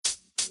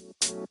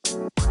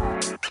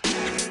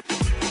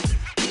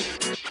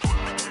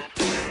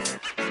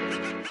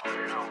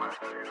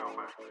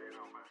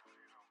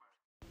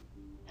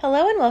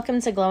Hello and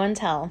welcome to Glow and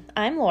Tell.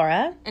 I'm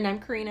Laura. And I'm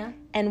Karina.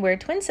 And we're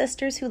twin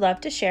sisters who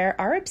love to share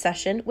our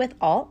obsession with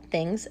all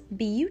things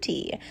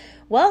beauty.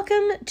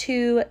 Welcome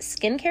to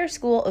Skincare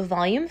School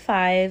Volume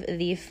 5,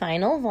 the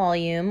final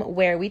volume,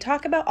 where we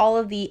talk about all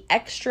of the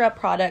extra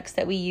products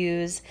that we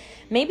use,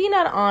 maybe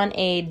not on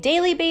a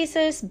daily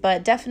basis,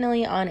 but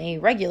definitely on a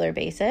regular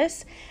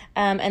basis.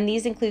 And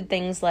these include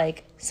things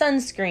like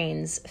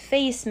sunscreens,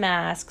 face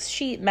masks,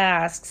 sheet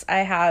masks. I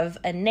have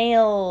a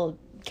nail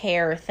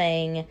care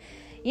thing.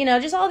 You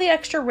know, just all the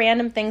extra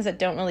random things that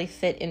don't really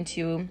fit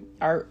into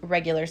our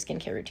regular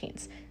skincare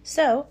routines.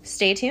 So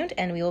stay tuned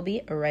and we will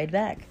be right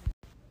back.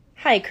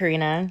 Hi,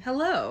 Karina.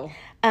 Hello.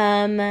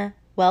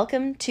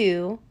 Welcome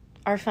to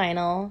our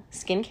final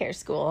skincare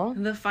school.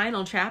 The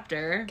final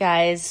chapter.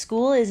 Guys,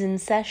 school is in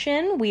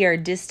session. We are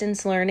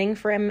distance learning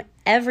from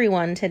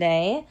everyone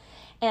today.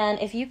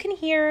 And if you can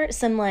hear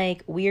some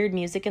weird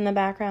music in the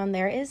background,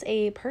 there is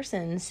a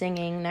person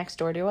singing next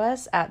door to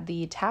us at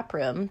the tap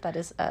room that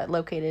is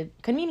located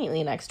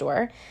conveniently next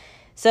door.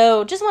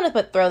 So just want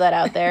to throw that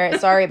out there.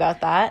 Sorry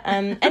about that.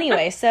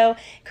 Anyway, so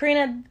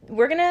Karina,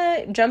 we're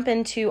going to jump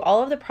into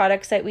all of the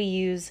products that we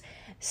use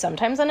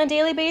sometimes on a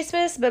daily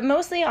basis, but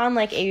mostly on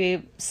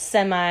a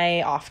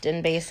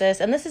semi-often basis.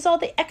 And this is all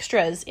the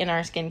extras in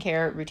our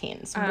skincare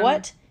routines.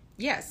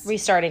 Yes. We're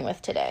starting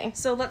with today.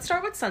 So let's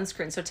start with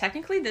sunscreen. So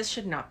technically this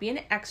should not be an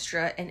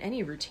extra in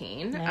any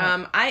routine.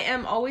 No. I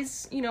am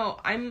always,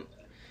 I'm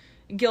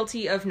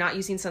guilty of not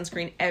using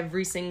sunscreen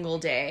every single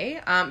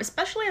day,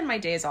 especially on my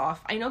days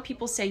off. I know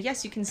people say,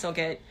 yes, you can still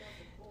get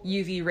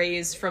UV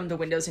rays from the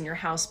windows in your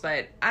house,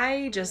 but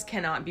I just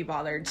cannot be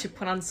bothered to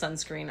put on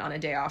sunscreen on a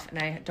day off and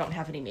I don't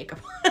have any makeup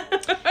on.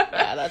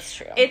 Yeah, that's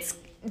true. It's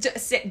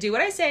just, do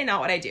what I say,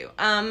 not what I do.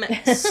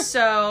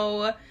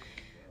 So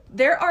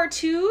there are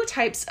two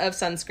types of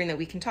sunscreen that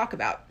we can talk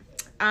about.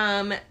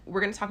 We're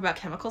going to talk about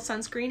chemical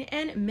sunscreen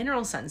and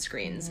mineral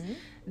sunscreens.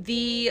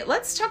 Mm-hmm.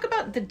 Let's talk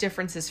about the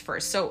differences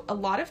first. So a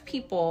lot of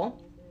people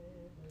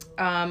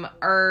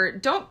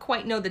don't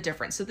quite know the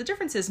difference. So the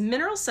difference is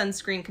mineral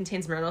sunscreen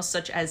contains minerals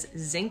such as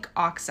zinc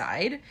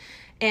oxide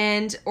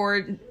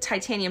or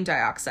titanium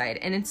dioxide.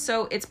 And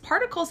so it's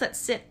particles that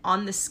sit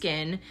on the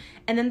skin,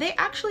 and then they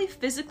actually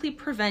physically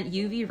prevent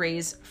UV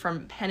rays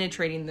from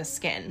penetrating the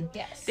skin.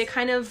 Yes. They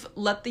kind of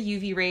let the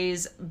UV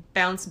rays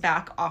bounce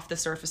back off the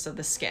surface of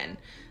the skin,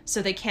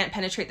 so they can't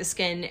penetrate the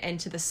skin and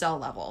to the cell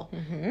level.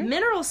 Mm-hmm.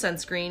 Mineral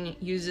sunscreen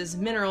uses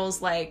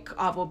minerals like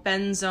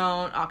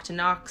avobenzone,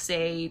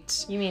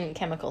 octinoxate. You mean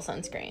chemical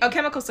sunscreen? Oh,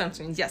 chemical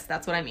sunscreens. Yes,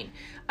 that's what I mean.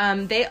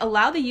 They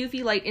allow the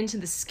UV light into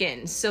the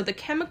skin. So the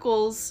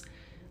chemicals,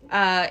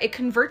 it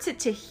converts it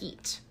to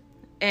heat,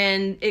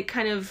 and it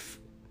kind of,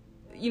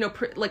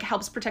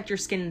 helps protect your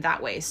skin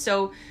that way.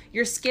 So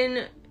your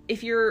skin,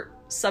 if you're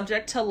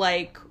subject to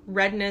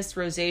redness,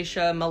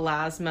 rosacea,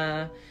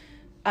 melasma,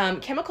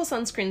 chemical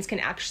sunscreens can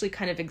actually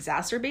kind of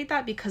exacerbate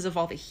that because of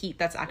all the heat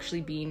that's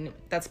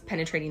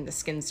penetrating the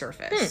skin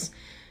surface.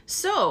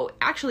 So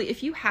actually,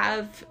 if you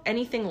have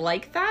anything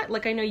like that,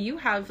 I know you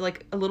have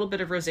a little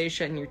bit of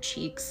rosacea in your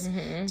cheeks.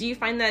 Mm-hmm. Do you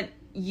find that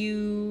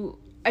you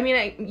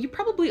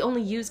probably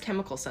only use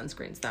chemical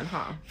sunscreens then,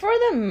 huh? For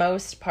the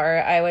most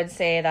part, I would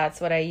say that's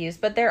what I use.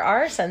 But there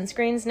are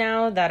sunscreens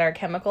now that are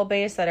chemical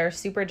based that are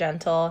super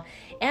gentle.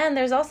 And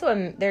there's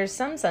also there's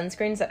some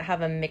sunscreens that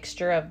have a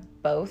mixture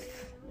of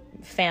both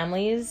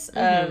families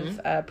of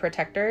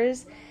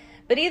protectors.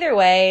 But either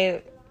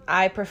way,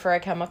 I prefer a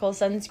chemical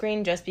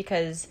sunscreen just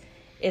because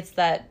it's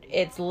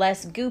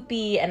less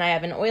goopy and I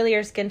have an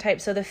oilier skin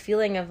type. So the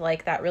feeling of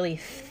that really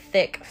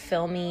thick,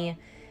 filmy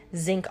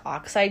zinc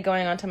oxide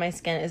going onto my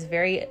skin is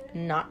very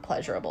not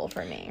pleasurable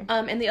for me.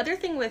 And the other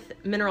thing with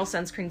mineral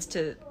sunscreens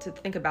to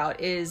think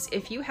about is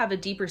if you have a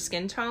deeper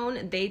skin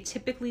tone, they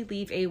typically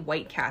leave a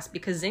white cast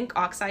because zinc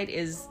oxide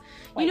is,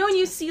 white. When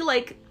you see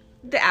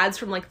the ads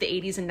from the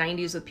 80s and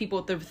 90s with people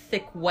with the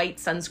thick white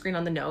sunscreen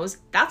on the nose,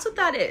 that's what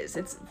that is.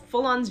 It's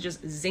full on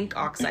just zinc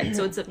oxide.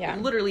 So it's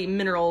literally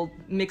mineral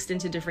mixed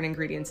into different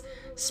ingredients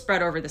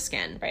spread over the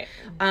skin. Right.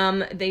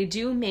 They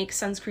do make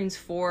sunscreens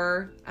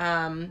for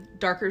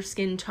darker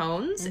skin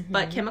tones,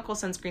 but chemical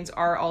sunscreens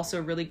are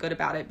also really good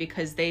about it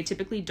because they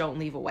typically don't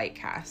leave a white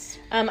cast.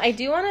 I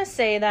do want to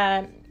say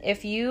that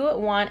if you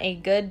want a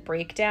good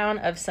breakdown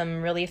of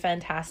some really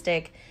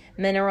fantastic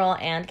mineral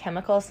and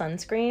chemical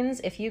sunscreens,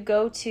 if you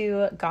go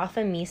to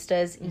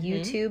Gothamista's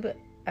YouTube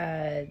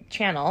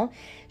channel,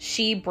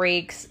 she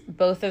breaks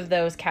both of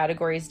those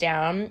categories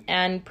down,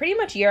 and pretty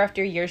much year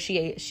after year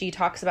she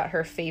talks about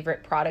her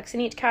favorite products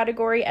in each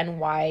category and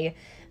why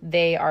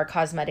they are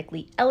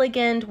cosmetically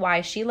elegant,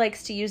 why she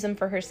likes to use them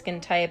for her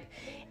skin type,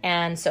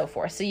 and so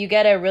forth. So you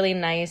get a really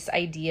nice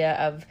idea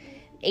of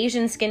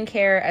Asian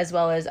skincare as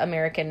well as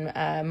American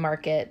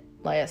market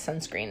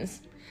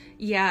sunscreens.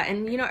 Yeah,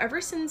 and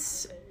ever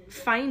since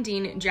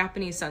finding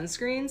Japanese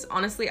sunscreens,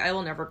 honestly, I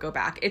will never go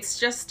back. It's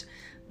just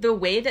the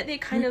way that they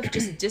kind of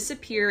just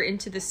disappear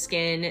into the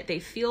skin, they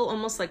feel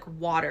almost like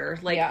water.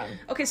 Like,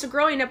 okay, so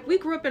growing up, we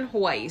grew up in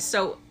Hawaii,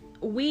 so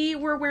we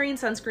were wearing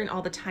sunscreen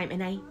all the time,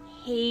 and I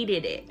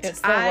hated it.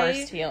 It's the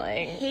worst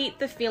feeling. I hate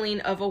the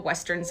feeling of a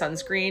Western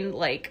sunscreen,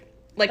 like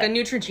a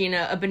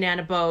Neutrogena, a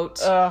Banana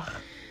Boat. Ugh.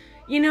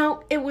 You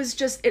know, it was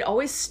just, it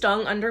always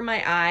stung under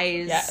my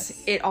eyes.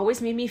 Yes. It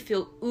always made me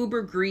feel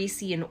uber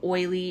greasy and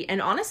oily.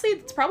 And honestly,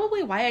 it's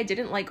probably why I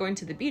didn't like going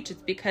to the beach.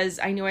 It's because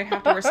I knew I'd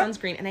have to wear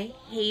sunscreen, and I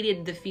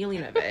hated the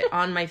feeling of it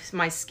on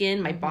my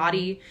skin, my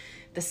body.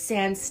 The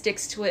sand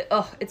sticks to it.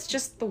 Ugh, it's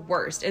just the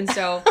worst. And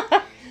so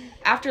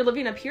after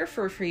living up here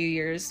for a few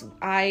years,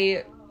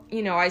 I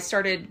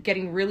started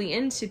getting really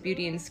into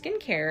beauty and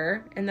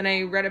skincare. And then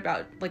I read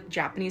about like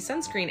Japanese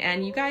sunscreen,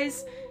 and you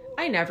guys,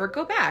 I never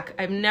go back.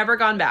 I've never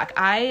gone back.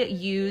 I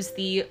use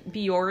the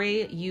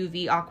Biore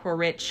UV Aqua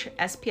Rich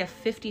SPF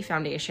 50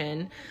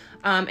 foundation,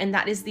 and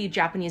that is the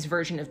Japanese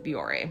version of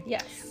Biore.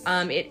 Yes.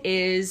 It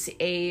is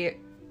a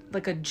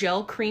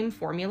gel cream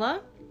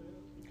formula.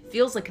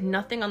 Feels like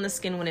nothing on the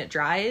skin when it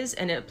dries,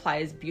 and it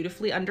applies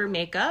beautifully under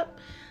makeup.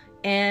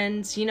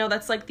 And,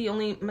 that's like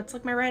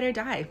my ride or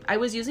die. I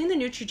was using the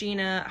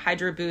Neutrogena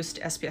Hydro Boost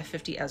SPF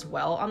 50 as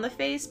well on the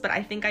face, but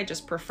I think I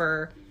just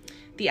prefer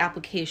the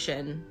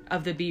application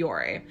of the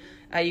Biore.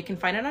 You can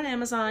find it on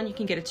Amazon. You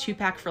can get a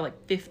 2-pack for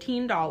like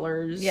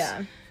 $15.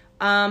 Yeah.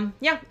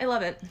 I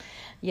love it.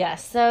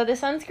 Yes. So the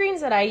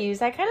sunscreens that I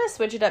use, I kind of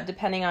switch it up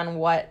depending on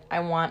what I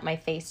want my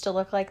face to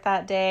look like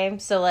that day.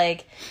 So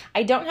like,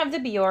 I don't have the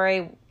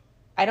Biore.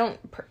 I don't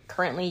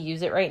currently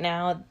use it right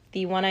now.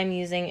 The one I'm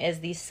using is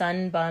the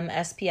Sun Bum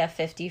SPF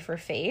 50 for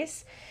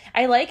face.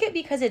 I like it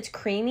because it's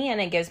creamy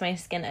and it gives my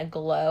skin a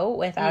glow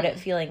without it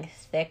feeling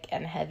thick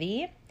and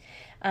heavy.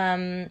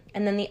 And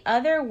then the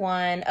other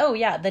one,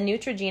 the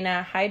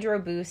Neutrogena Hydro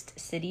Boost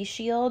City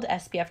Shield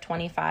SPF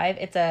 25.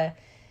 It's a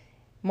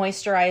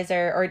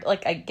moisturizer, or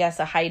like, I guess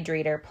a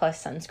hydrator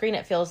plus sunscreen.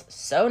 It feels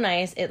so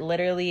nice. It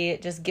literally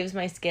just gives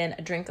my skin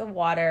a drink of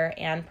water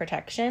and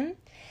protection.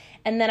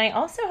 And then I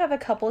also have a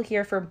couple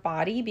here for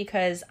body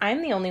because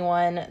I'm the only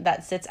one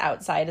that sits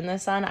outside in the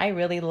sun. I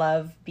really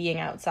love being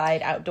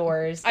outside,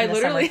 outdoors in the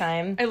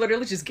summertime. I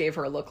literally just gave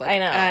her a look like,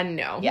 I know.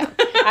 No. Yeah.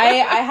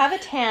 I have a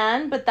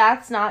tan, but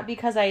that's not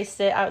because I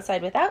sit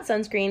outside without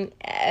sunscreen.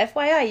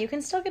 FYI, you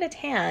can still get a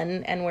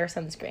tan and wear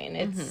sunscreen.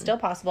 It's still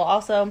possible.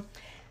 Also,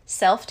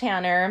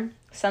 self-tanner,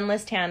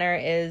 sunless tanner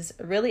is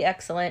really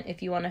excellent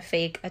if you want to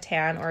fake a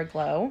tan or a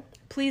glow.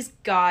 Please,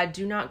 God,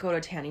 do not go to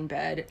tanning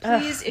bed.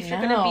 Please, if you're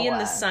going to be in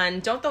the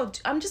sun,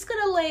 I'm just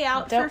going to lay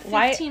out for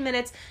 15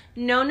 minutes.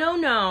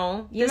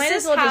 No. You might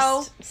as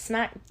well just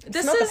smoke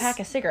a pack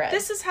of cigarettes.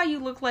 This is how you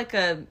look like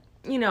a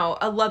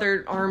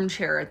leather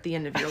armchair at the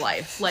end of your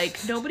life. Like,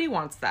 nobody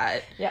wants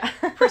that. Yeah.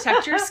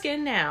 Protect your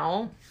skin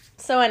now.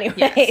 So anyway.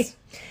 Yes.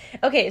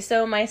 Okay,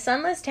 so my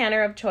sunless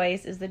tanner of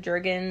choice is the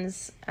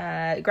Jergens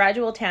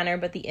Gradual Tanner,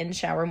 but the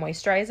in-shower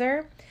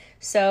moisturizer.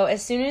 So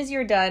as soon as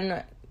you're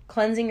done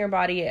cleansing your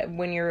body,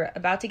 when you're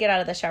about to get out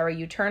of the shower,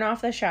 you turn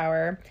off the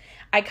shower.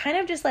 I kind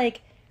of just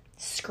like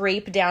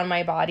scrape down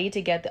my body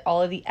to get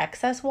all of the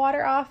excess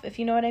water off, if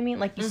you know what I mean.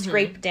 Like you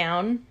scrape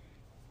down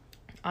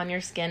on your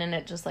skin and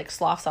it just like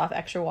sloughs off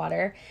extra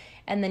water.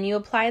 And then you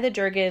apply the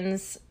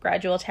Jergens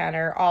Gradual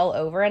Tanner all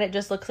over, and it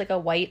just looks like a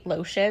white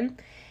lotion.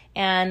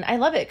 And I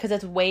love it because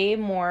it's way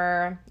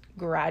more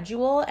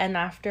gradual, and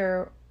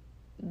after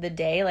the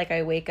day, like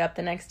I wake up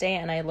the next day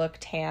and I look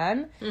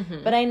tan,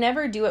 but I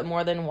never do it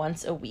more than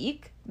once a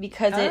week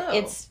because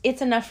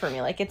it's enough for me.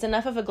 Like it's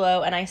enough of a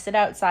glow, and I sit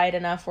outside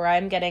enough where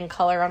I'm getting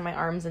color on my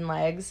arms and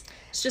legs.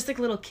 It's just like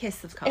a little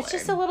kiss of color. It's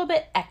just a little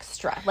bit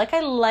extra. Like I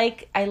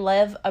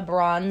love a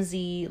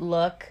bronzy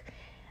look.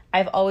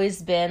 I've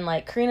always been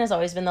like, Karina's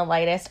always been the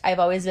lightest. I've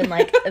always been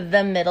like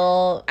the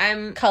middle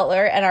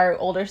color, and our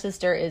older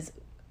sister is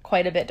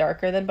quite a bit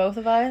darker than both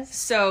of us.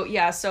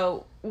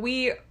 So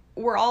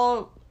we're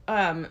all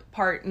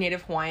part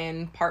Native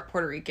Hawaiian, part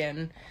Puerto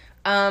Rican.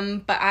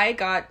 But I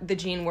got the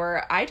gene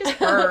where I just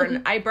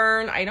burn. I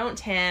don't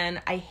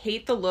tan. I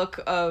hate the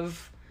look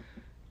of,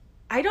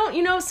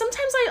 sometimes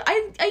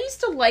I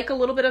used to like a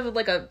little bit of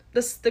like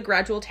the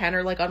gradual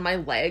tanner like on my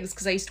legs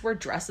because I used to wear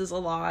dresses a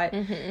lot.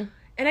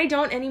 And I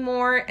don't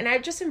anymore, and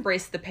I've just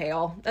embraced the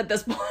pale at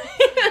this point.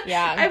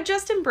 Yeah. I've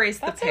just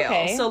embraced the pale.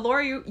 Okay. So,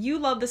 Laura, you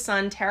love the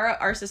sun. Tara,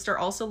 our sister,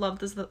 also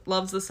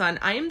loves the sun.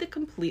 I am the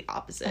complete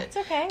opposite. That's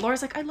okay.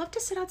 Laura's like, I love to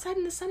sit outside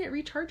in the sun. It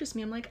recharges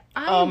me. I'm like,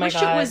 Oh my wish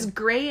God. it was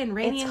gray and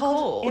rainy and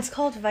cold. It's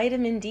called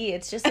vitamin D.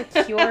 It's just a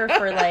cure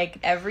for like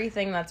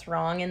everything that's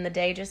wrong in the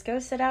day. Just go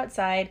sit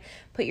outside,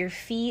 put your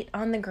feet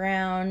on the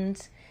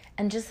ground,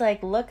 and just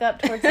like look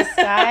up towards the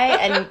sky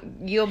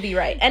and you'll be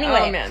right.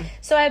 Anyway, Oh, man.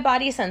 So I have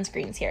body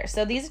sunscreens here.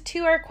 So these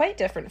two are quite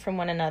different from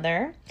one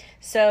another.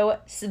 So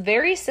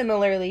very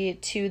similarly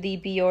to the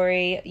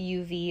Biore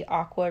UV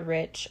Aqua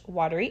Rich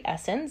Watery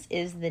Essence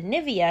is the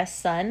Nivea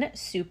Sun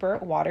Super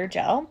Water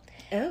Gel.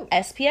 Oh.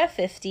 SPF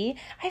 50.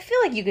 I feel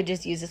like you could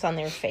just use this on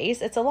their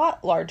face. It's a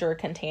lot larger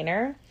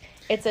container.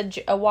 It's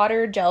a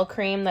water gel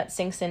cream that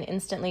sinks in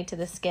instantly to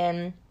the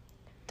skin.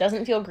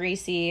 Doesn't feel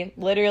greasy.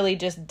 Literally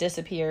just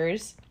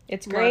disappears.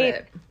 It's Love great.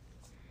 it.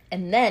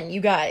 And then,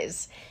 you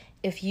guys,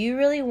 if you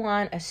really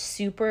want a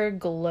super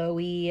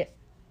glowy,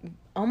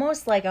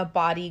 almost like a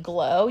body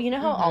glow, you know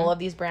how all of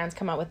these brands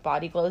come out with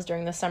body glows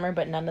during the summer,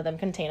 but none of them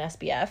contain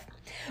SPF?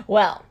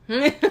 Well,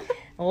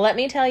 let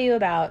me tell you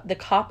about the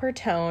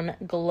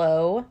Coppertone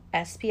Glow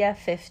SPF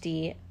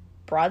 50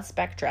 Broad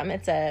Spectrum.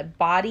 It's a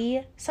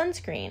body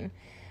sunscreen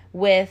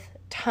with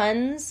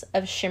tons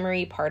of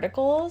shimmery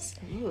particles.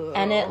 Ooh.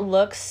 And it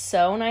looks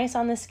so nice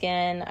on the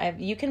skin.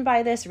 You can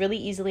buy this really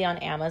easily on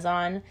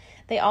Amazon.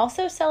 They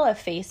also sell a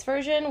face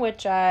version,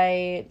 which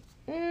I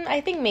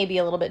think maybe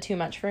a little bit too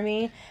much for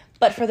me.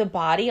 But for the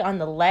body, on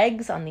the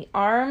legs, on the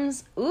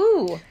arms,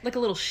 ooh. Like a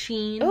little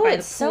sheen. Ooh, by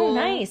it's the pool. so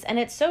nice. And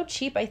it's so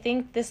cheap. I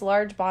think this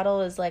large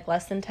bottle is like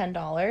less than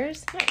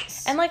 $10.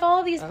 Nice. And like all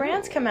of these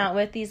brands come out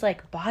with these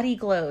like body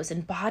glows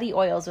and body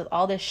oils with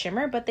all this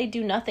shimmer, but they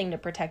do nothing to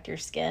protect your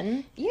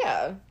skin.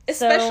 Yeah.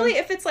 Especially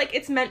if it's like,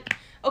 it's meant,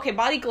 okay,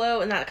 body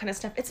glow and that kind of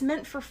stuff. It's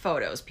meant for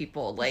photos,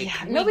 people. Like,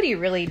 Yeah, nobody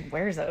really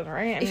wears those,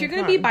 right? if you're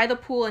going to be by the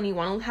pool and you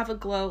want to have a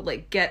glow,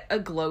 like, get a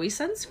glowy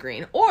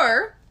sunscreen.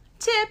 Or,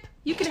 tip,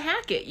 you can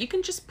hack it. You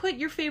can just put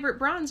your favorite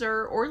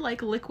bronzer or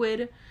like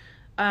liquid,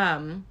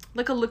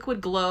 like a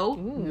liquid glow,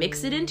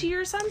 mix it into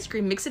your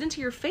sunscreen, mix it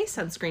into your face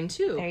sunscreen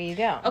too. There you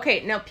go.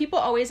 Okay, now people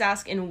always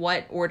ask, in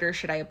what order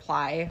should I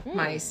apply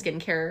my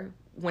skincare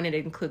when it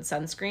includes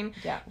sunscreen?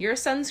 Yeah. Your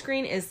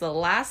sunscreen is the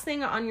last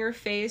thing on your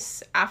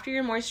face after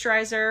your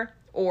moisturizer,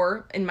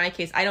 or in my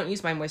case, I don't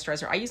use my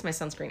moisturizer. I use my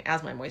sunscreen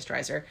as my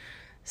moisturizer.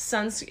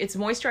 It's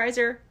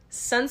moisturizer.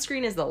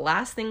 Sunscreen is the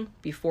last thing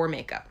before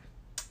makeup.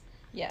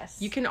 Yes.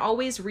 You can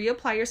always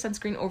reapply your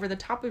sunscreen over the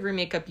top of your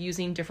makeup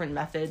using different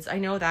methods. I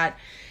know that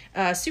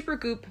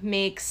Supergoop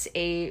makes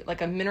a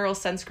mineral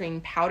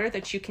sunscreen powder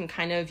that you can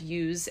kind of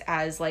use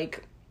as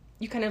like,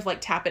 you kind of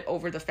like tap it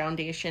over the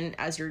foundation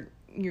as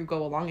you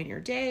go along in your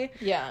day.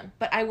 Yeah.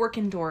 But I work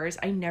indoors.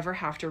 I never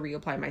have to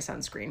reapply my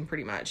sunscreen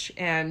pretty much.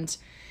 And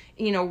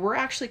you know, we're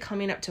actually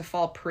coming up to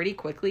fall pretty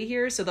quickly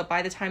here, so that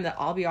by the time that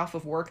I'll be off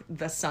of work,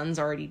 the sun's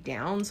already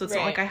down. So it's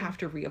not like I have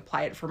to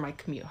reapply it for my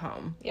commute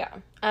home. Yeah.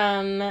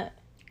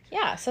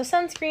 Yeah, so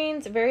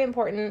sunscreens, very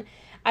important.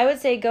 I would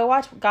say go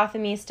watch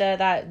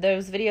Gothamista.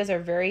 Those videos are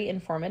very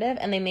informative,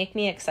 and they make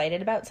me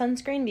excited about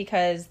sunscreen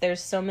because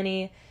there's so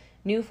many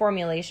new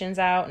formulations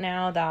out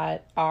now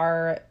that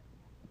are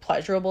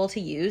pleasurable to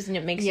use, and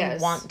it makes you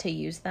want to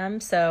use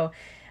them. So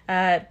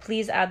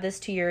please add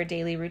this to your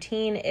daily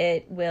routine.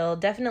 It will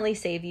definitely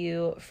save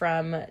you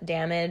from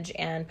damage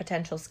and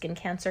potential skin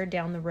cancer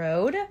down the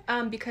road.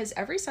 Because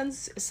every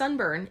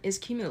sunburn is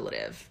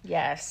cumulative.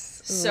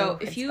 Yes. So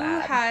if you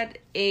had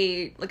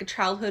a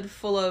childhood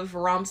full of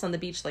romps on the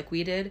beach like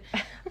we did,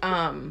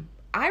 I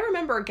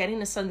remember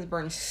getting a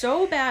sunburn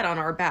so bad on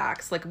our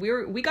backs. Like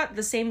we got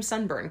the same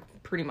sunburn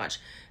pretty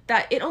much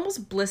that it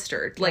almost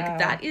blistered. Like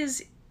that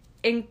is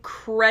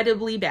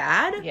incredibly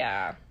bad.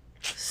 Yeah.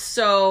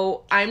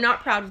 So I'm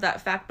not proud of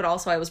that fact, but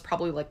also I was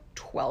probably like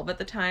 12 at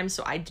the time,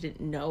 so I didn't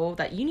know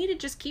that you need to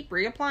just keep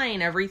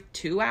reapplying every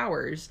 2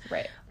 hours.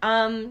 Right.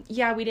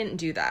 Yeah, we didn't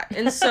do that.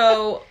 And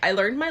so I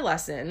learned my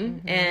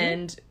lesson,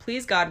 and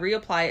please God,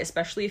 reapply,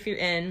 especially if you're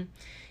in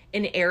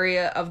an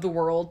area of the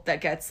world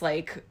that gets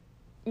like,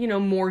 you know,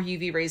 more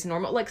UV rays than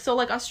normal. Like, so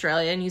like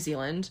Australia and New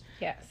Zealand.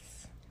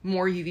 Yes.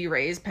 More UV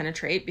rays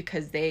penetrate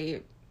because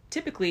they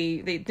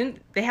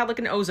have like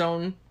an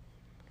ozone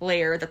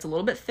layer that's a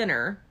little bit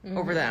thinner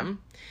over them.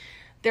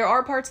 There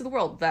are parts of the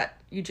world that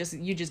you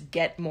just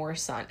get more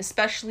sun,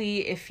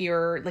 especially if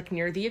you're like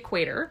near the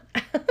equator.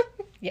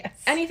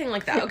 Yes. Anything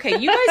like that. Okay,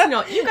 you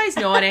guys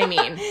know what I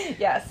mean.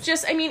 Yes.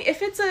 Just, I mean,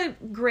 if it's a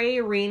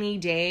gray, rainy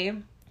day,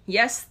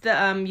 yes, the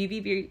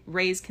UV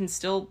rays can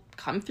still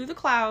come through the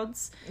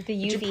clouds. The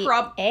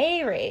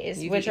UVA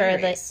rays, which are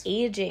the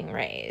aging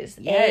rays.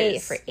 Yes. A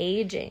for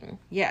aging.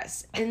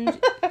 Yes. And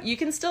you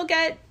can still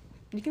get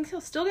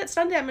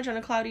sun damage on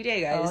a cloudy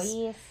day, guys.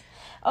 Oh, yes.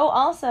 Oh,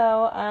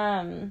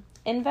 also,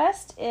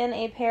 invest in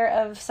a pair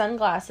of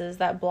sunglasses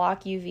that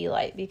block UV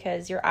light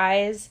because your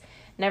eyes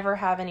never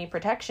have any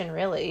protection,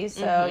 really.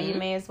 So you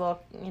may as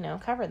well,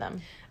 cover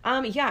them.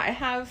 Yeah, I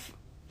have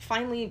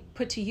finally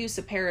put to use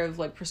a pair of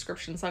like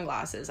prescription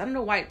sunglasses. I don't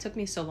know why it took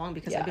me so long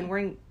because I've been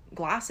wearing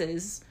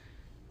glasses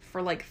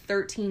for like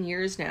 13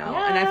 years now,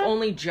 and I've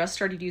only just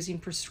started using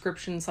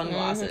prescription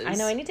sunglasses. I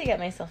know, I need to get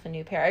myself a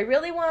new pair. I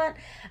really want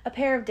a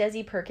pair of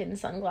Desi Perkins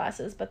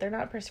sunglasses, but they're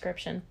not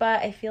prescription.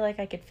 But I feel like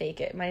I could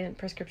fake it. My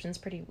prescription's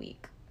pretty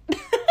weak.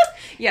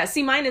 Yeah,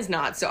 see, mine is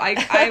not, so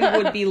I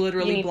would be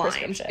literally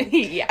blind.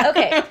 Yeah.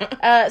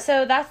 Okay,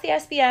 so that's the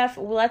SPF.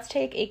 Let's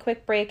take a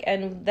quick break,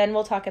 and then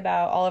we'll talk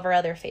about all of our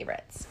other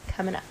favorites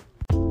coming up.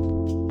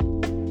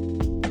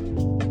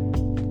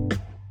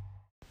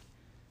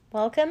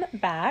 Welcome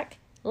back.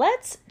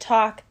 Let's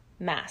talk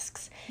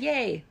masks.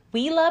 Yay.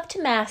 We love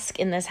to mask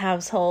in this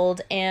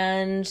household,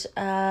 and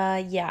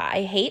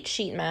I hate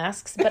sheet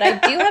masks, but I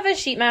do have a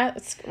sheet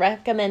mask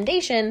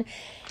recommendation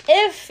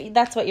if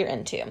that's what you're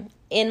into.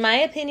 In my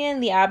opinion,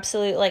 the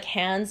absolute,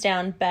 hands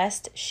down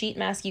best sheet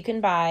mask you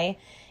can buy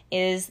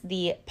is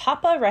the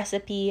Papa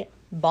Recipe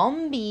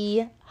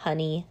Bombi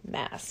Honey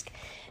Mask.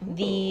 Ooh.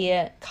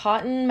 The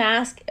cotton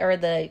mask, or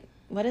the,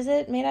 what is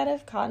it made out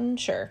of? Cotton?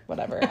 Sure,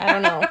 whatever. I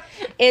don't know.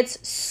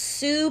 It's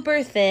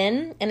super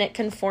thin, and it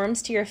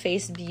conforms to your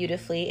face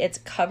beautifully. It's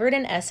covered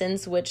in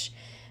essence, which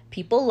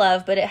people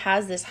love, but it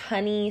has this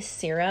honey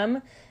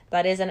serum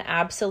that is an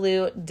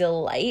absolute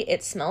delight.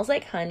 It smells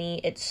like honey.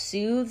 It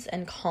soothes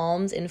and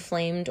calms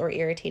inflamed or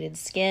irritated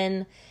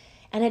skin.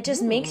 And it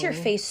just makes your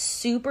face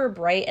super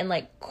bright and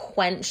like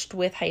quenched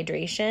with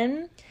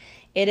hydration.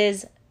 It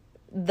is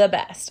the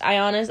best. I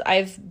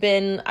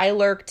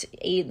lurked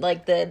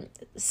like the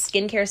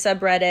skincare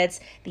subreddits,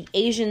 the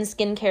Asian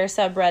skincare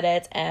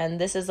subreddits, and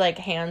this is like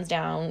hands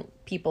down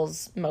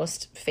people's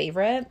most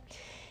favorite.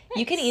 Nice.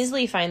 You can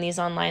easily find these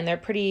online. They're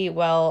pretty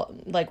well,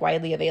 like,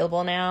 widely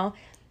available now.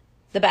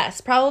 The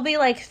best. Probably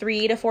like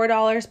 $3 to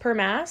 $4 per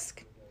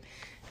mask.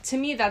 To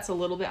me, that's a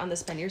little bit on the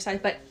spendier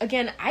side, but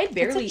again, I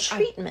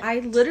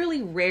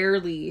literally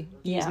rarely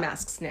use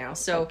masks now.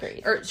 So,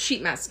 Agreed. Or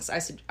sheet masks,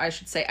 I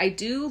should say. I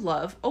do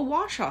love a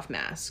wash-off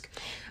mask.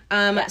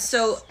 Yes.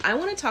 So I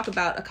want to talk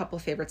about a couple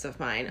of favorites of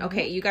mine. Mm-hmm.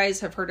 Okay, you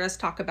guys have heard us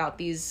talk about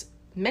these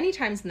many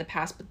times in the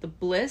past, but the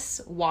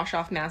Bliss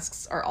wash-off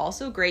masks are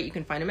also great. You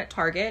can find them at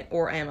Target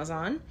or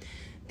Amazon.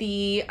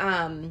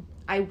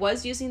 I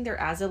was using their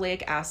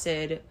azelaic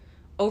acid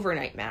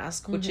overnight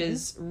mask, which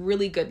is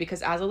really good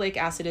because azelaic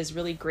acid is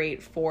really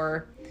great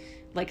for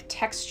like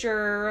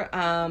texture,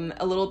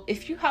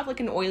 if you have like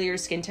an oilier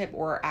skin type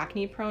or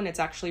acne prone, it's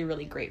actually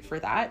really great for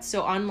that.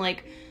 So on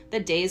like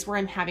the days where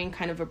I'm having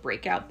kind of a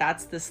breakout,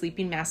 that's the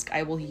sleeping mask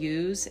I will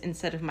use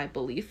instead of my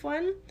Belief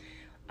one.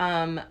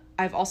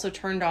 I've also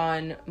turned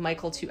on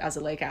Michael to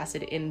azelaic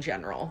acid in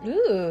general.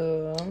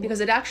 Ooh. Because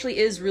it actually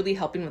is really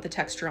helping with the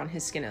texture on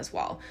his skin as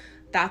well.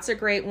 That's a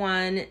great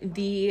one.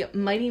 The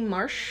Mighty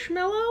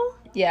Marshmallow.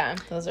 Yeah,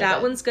 those are that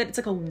good. one's good. It's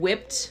like a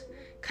whipped,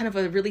 kind of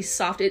a really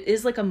soft, it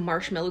is like a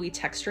marshmallowy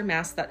texture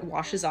mask that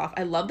washes off.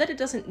 I love that it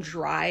doesn't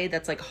dry,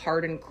 that's like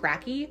hard and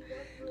cracky,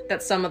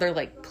 that some other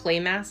like clay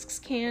masks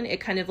can.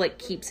 It kind of like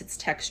keeps its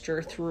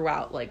texture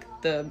throughout like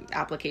the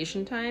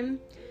application time.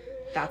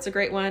 That's a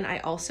great one. I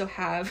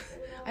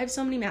have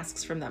so many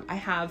masks from them. I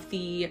have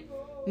the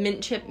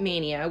Mint Chip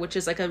Mania, which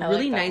is like a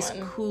really nice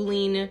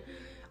cooling,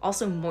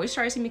 also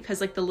moisturizing,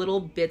 because like the little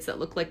bits that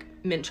look like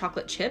mint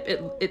chocolate chip,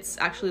 it's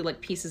actually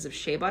like pieces of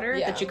shea butter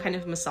that you kind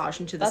of massage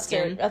into the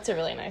skin. That's a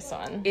really nice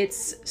one.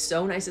 It's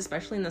so nice,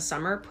 especially in the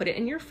summer. Put it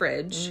in your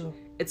fridge. Ooh.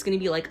 It's going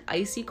to be like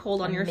icy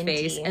cold on your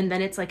face, and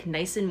then it's like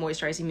nice and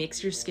moisturizing,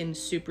 makes your skin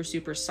super,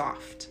 super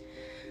soft.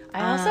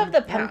 I also have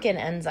the pumpkin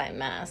enzyme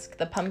mask.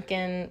 The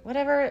pumpkin,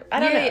 whatever. I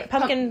don't know.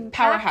 Pumpkin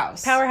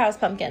Powerhouse. Powerhouse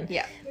pumpkin.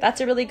 Yeah. That's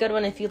a really good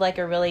one if you like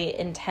a really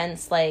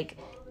intense, like,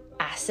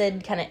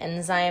 acid kind of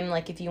enzyme.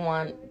 Like, if you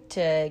want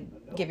to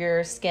give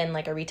your skin,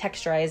 like, a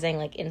retexturizing,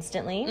 like,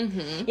 instantly.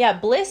 Mm-hmm. Yeah,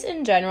 Bliss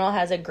in general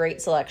has a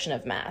great selection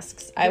of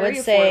masks. I would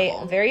say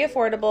very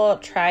affordable.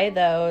 Try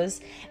those.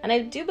 And I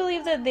do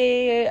believe that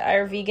they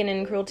are vegan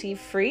and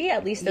cruelty-free.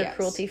 At least they're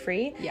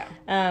cruelty-free.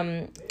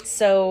 Yeah.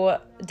 So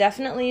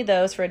definitely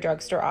those for a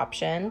drugstore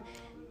option.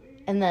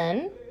 And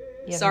then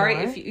sorry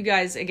if you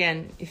guys,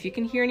 again, if you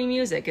can hear any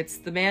music, it's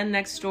the man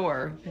next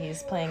door.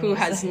 He's playing who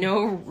music. Has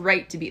no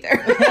right to be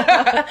there.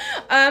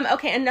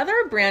 Okay, another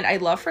brand I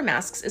love for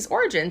masks is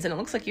Origins, and it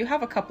looks like you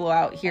have a couple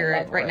out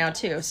here right now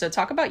too. So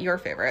talk about your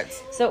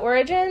favorites. So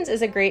Origins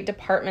is a great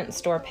department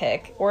store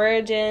pick.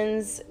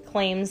 Origins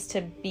claims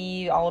to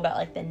be all about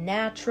like the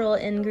natural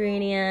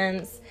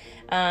ingredients.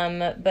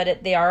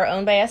 But they are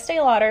owned by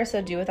Estee Lauder,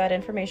 so do with that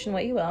information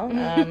what you will.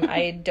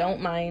 I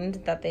don't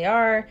mind that they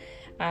are.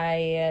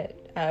 I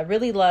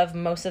really love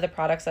most of the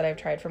products that I've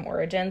tried from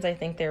Origins. I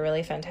think they're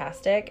really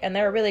fantastic, and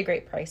they're a really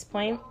great price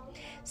point.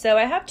 So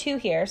I have two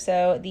here.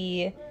 So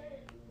the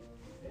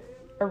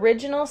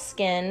Original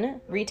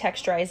Skin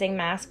Retexturizing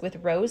Mask with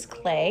Rose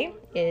Clay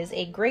is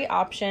a great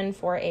option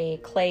for a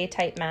clay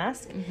type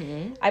mask.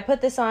 Mm-hmm. I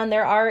put this on.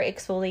 There are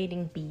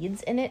exfoliating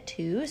beads in it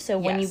too. So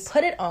when you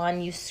put it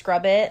on, you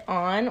scrub it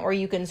on, or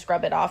you can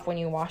scrub it off when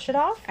you wash it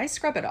off. I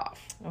scrub it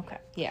off. Okay.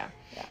 Yeah.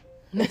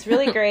 It's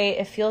really great.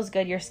 It feels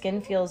good. Your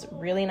skin feels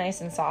really nice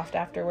and soft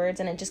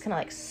afterwards, and it just kind of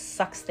like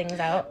sucks things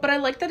out. But I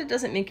like that it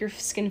doesn't make your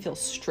skin feel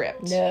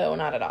stripped. No,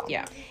 not at all.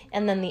 Yeah.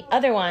 And then the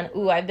other one,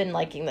 I've been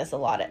liking this a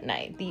lot at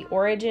night. The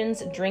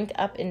Origins Drink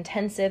Up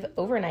Intensive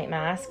Overnight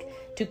Mask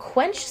to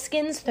quench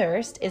skin's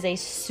thirst is a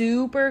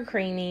super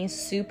creamy,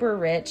 super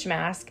rich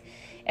mask.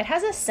 It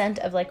has a scent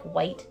of like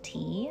white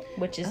tea,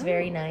 which is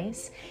very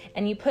nice.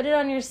 And you put it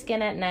on your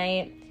skin at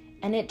night,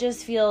 and it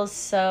just feels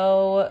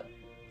so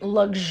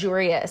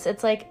luxurious.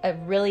 It's like a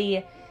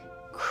really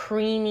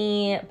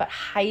creamy but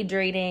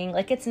hydrating,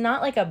 like it's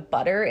not like a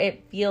butter,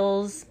 it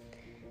feels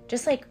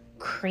just like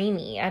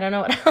creamy. I don't know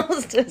what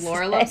else to say.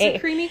 Laura loves a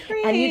creamy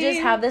cream, and you just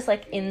have this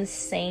like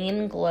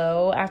insane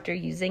glow after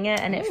using it,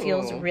 and it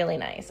feels really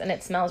nice, and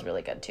it smells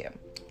really good too.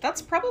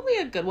 that's probably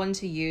a good one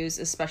to use,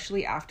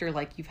 especially after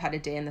like you've had a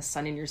day in the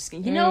sun and your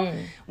skin. You know,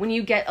 when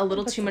you get a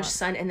little too much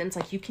sun and then it's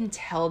like you can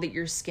tell that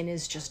your skin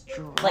is just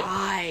dry.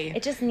 Like,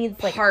 it just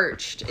needs like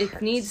parched.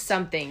 It needs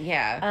something.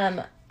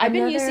 Yeah. I've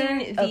been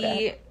using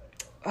the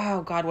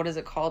oh god, what is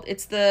it called?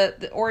 It's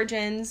the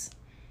Origins.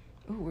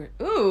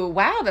 Ooh,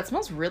 wow, that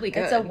smells really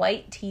good. It's a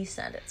white tea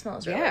scent. It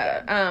smells really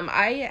good.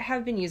 I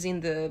have been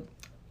using the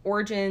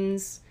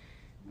Origins.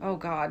 Oh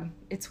god,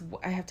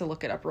 I have to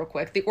look it up real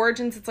quick. The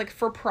Origins, it's like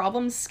for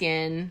problem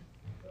skin.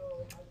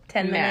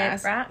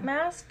 10-minute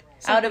mask?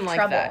 Out of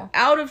trouble. That.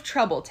 Out of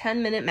trouble.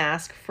 10-minute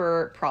mask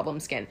for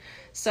problem skin.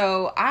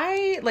 So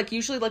I like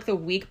usually like the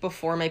week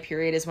before my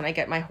period is when I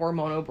get my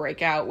hormonal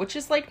breakout, which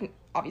is like,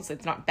 obviously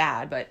it's not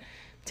bad, but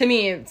to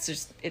me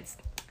it's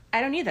I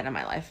don't need that in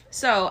my life.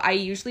 So I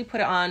usually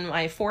put it on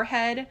my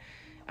forehead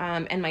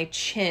and my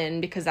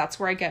chin because that's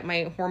where I get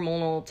my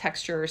hormonal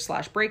texture /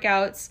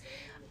 breakouts.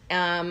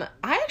 I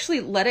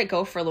actually let it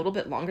go for a little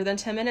bit longer than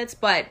 10 minutes,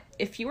 but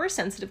if you are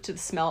sensitive to the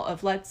smell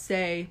of, let's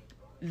say,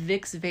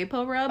 Vicks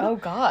VapoRub. Oh,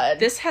 God.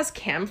 This has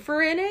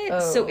camphor in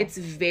it, so it's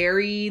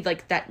very,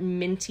 like, that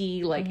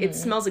minty, like, it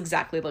smells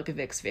exactly like a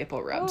Vicks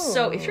VapoRub.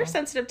 So if you're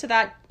sensitive to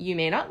that, you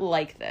may not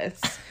like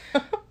this.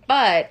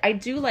 But I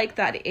do like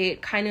that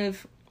it kind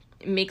of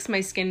makes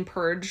my skin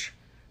purge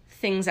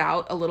things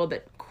out a little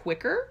bit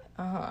quicker.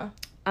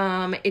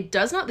 It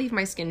does not leave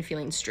my skin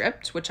feeling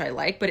stripped, which I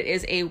like, but it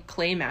is a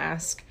clay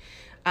mask.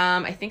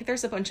 I think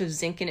there's a bunch of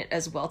zinc in it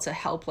as well to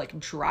help like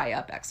dry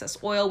up excess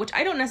oil, which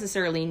I don't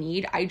necessarily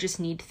need. I just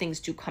need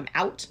things to come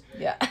out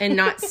and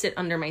not sit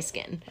under my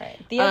skin. Right.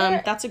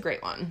 That's a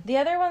great one. The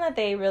other one that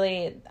I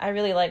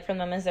really like from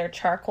them is their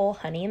charcoal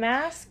honey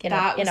mask in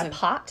a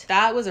pot.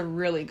 That was a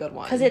really good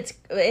one. Because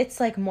it's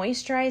like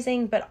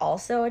moisturizing, but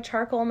also a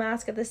charcoal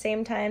mask at the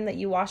same time that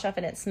you wash off,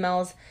 and it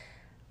smells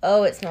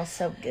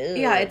so good.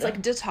 Yeah, it's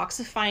like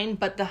detoxifying,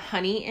 but the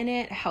honey in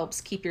it helps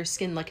keep your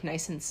skin like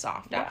nice and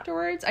soft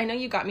afterwards. I know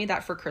you got me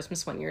that for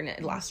Christmas one year and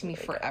it lasted me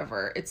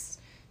forever. Good. It's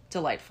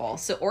delightful.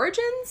 So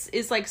Origins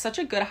is like such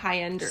a good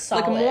high-end,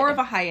 like more of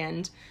a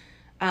high-end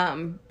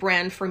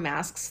brand for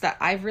masks that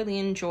I've really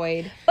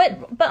enjoyed. But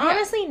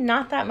honestly,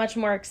 not that much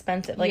more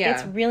expensive. Like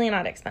it's really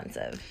not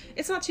expensive.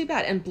 It's not too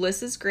bad. And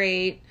Bliss is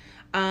great.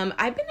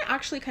 I've been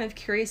actually kind of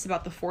curious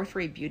about the Fourth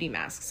Ray Beauty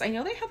masks. I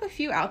know they have a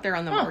few out there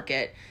on the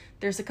market.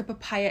 There's like a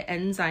papaya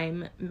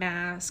enzyme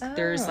mask.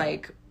 There's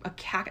like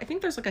I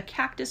think there's like a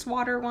cactus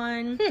water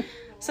one,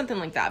 something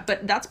like that.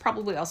 But that's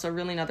probably also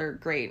really another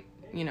great,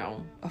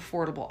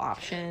 affordable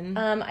option.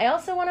 I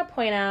also want to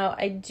point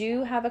out, I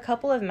do have a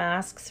couple of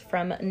masks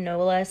from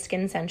Nola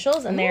Skin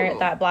Essentials, and they're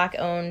that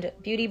Black-owned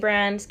beauty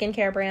brand,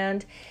 skincare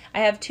brand. I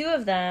have two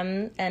of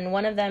them, and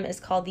one of them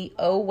is called the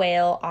O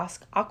Whale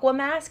Aqua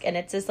Mask, and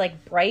it's this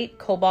like bright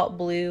cobalt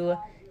blue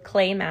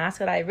clay mask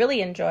that I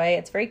really enjoy.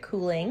 It's very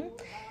cooling.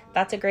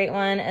 That's a great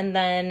one. And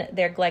then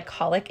their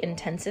glycolic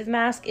intensive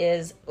mask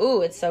is,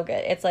 it's so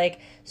good. It's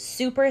like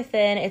super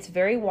thin. It's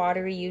very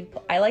watery.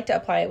 I like to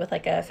apply it with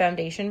like a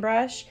foundation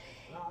brush.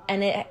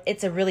 And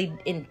it's a really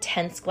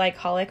intense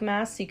glycolic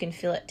mask, so you can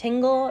feel it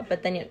tingle,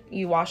 but then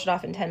you wash it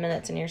off in 10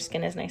 minutes and your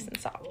skin is nice and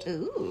soft.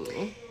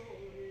 Ooh.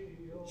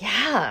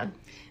 Yeah.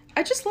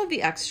 I just love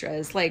the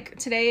extras. Like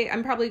today,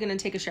 I'm probably going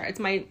to take a shower. It's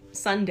my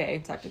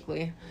Sunday,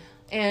 technically.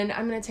 And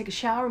I'm going to take a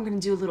shower. I'm going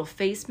to do a little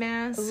face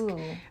mask. Ooh.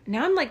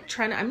 Now I'm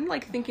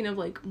like thinking of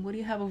like, what do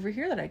you have over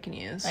here that I can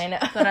use? I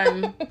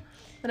know.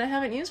 that I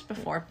haven't used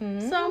before.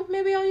 Mm-hmm. So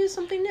maybe I'll use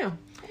something new.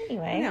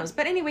 Anyway. Who knows?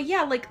 But anyway,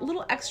 yeah, like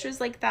little extras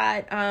like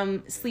that.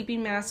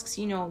 Sleeping masks,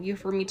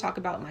 you've heard me talk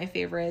about my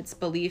favorites.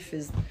 Belief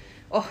is,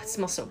 it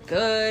smells so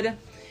good.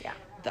 Yeah.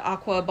 The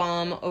Aqua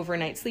Bomb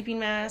overnight sleeping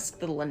mask.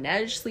 The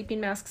Laneige sleeping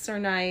masks are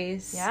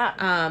nice.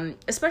 Yeah.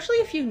 Especially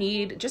if you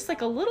need just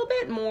like a little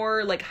bit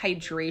more like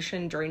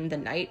hydration during the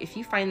night. If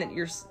you find that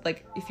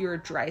if you're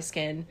dry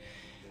skin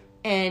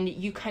and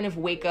you kind of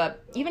wake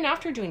up, even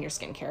after doing your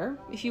skincare,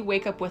 if you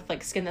wake up with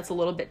like skin that's a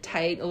little bit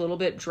tight, a little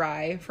bit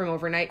dry from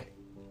overnight,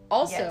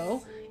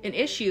 also an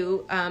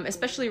issue,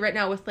 especially right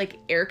now with like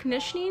air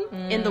conditioning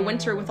in the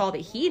winter with all the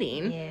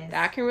heating,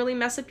 that can really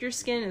mess up your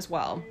skin as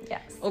well.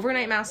 Yes.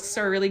 Overnight masks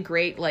are a really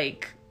great,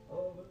 like,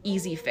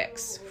 easy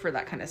fix for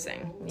that kind of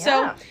thing. Yeah.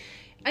 So,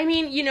 I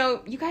mean,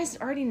 you guys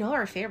already know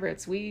our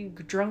favorites. We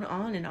drone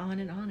on and on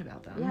and on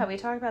about them. Yeah, we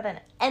talk about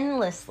that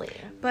endlessly.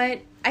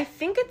 But I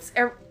think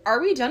are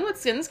we done with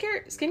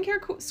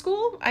skincare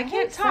school? I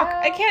can't talk. So.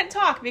 I can't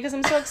talk because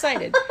I'm so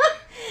excited.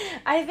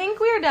 I think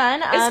we're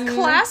done. Is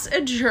class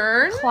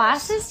adjourned?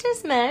 Class is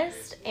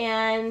dismissed,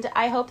 and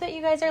I hope that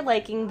you guys are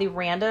liking the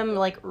random,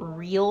 like,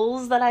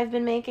 reels that I've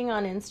been making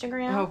on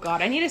Instagram. Oh,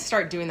 God. I need to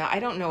start doing that. I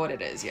don't know what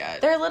it is yet.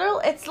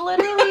 It's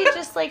literally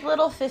just, like,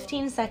 little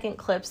 15-second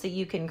clips that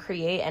you can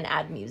create and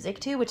add music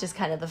to, which is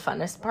kind of the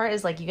funnest part,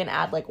 is, like, you can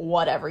add, like,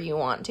 whatever you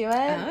want to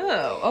it.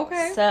 Oh,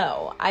 okay.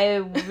 So, I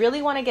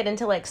really want to get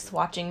into, like,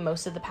 swatching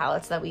most of the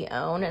palettes that we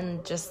own,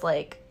 and just,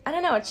 like, I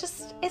don't know,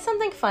 it's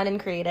something fun and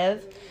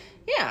creative.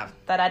 Yeah.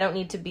 That I don't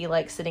need to be,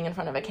 like, sitting in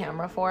front of a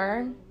camera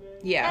for.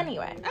 Yeah.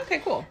 Anyway. Okay,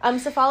 cool.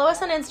 So follow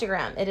us on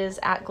Instagram. It is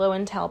at Glow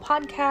and Tell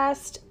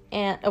Podcast.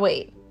 And, oh,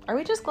 wait. Are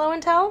we just Glow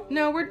and Tell?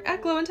 No, we're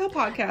at Glow and Tell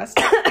Podcast.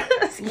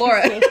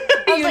 Laura, I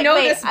was you like, know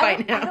wait, this by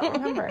I now. don't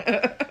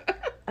remember.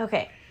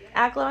 Okay.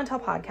 At Glow and Tell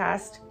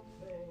Podcast.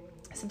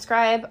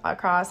 Subscribe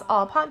across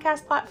all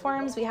podcast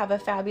platforms. We have a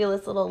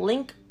fabulous little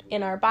link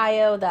in our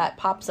bio that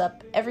pops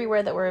up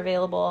everywhere that we're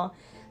available.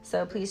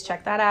 So please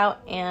check that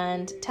out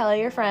and tell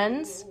your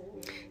friends.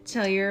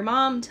 Tell your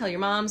mom, tell your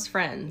mom's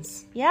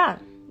friends. Yeah.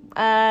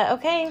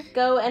 Okay.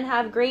 Go and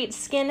have great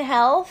skin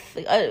health.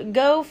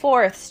 Go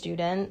forth,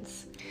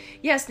 students.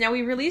 Yes, now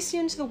we release you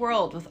into the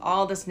world with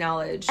all this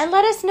knowledge. And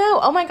let us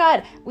know. Oh my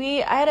God.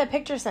 I had a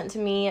picture sent to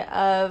me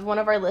of one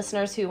of our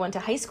listeners who went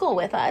to high school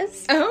with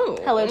us. Oh.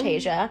 Hello,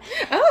 Tasia.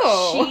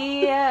 Oh.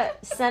 She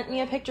sent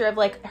me a picture of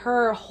like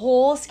her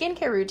whole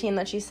skincare routine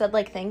that she said,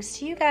 like, thanks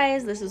to you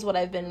guys, this is what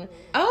I've been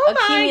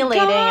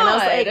accumulating. My God. And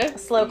I was like,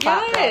 slow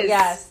clap. Girl.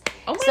 Yes.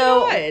 Oh my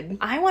so God.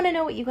 I want to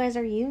know what you guys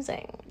are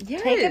using.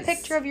 Yes. Take a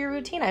picture of your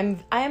routine.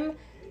 I'm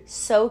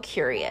so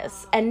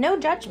curious, and no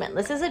judgment.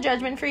 This is a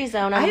judgment-free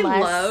zone. Unless, I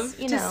love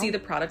to see the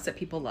products that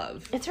people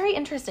love. It's very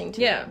interesting to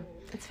me. Yeah.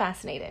 It's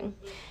fascinating.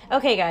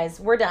 Okay,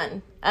 guys, we're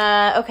done.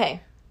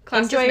 Okay.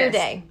 Class Enjoy your dismissed.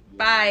 day.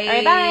 Bye. All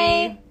right,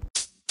 bye.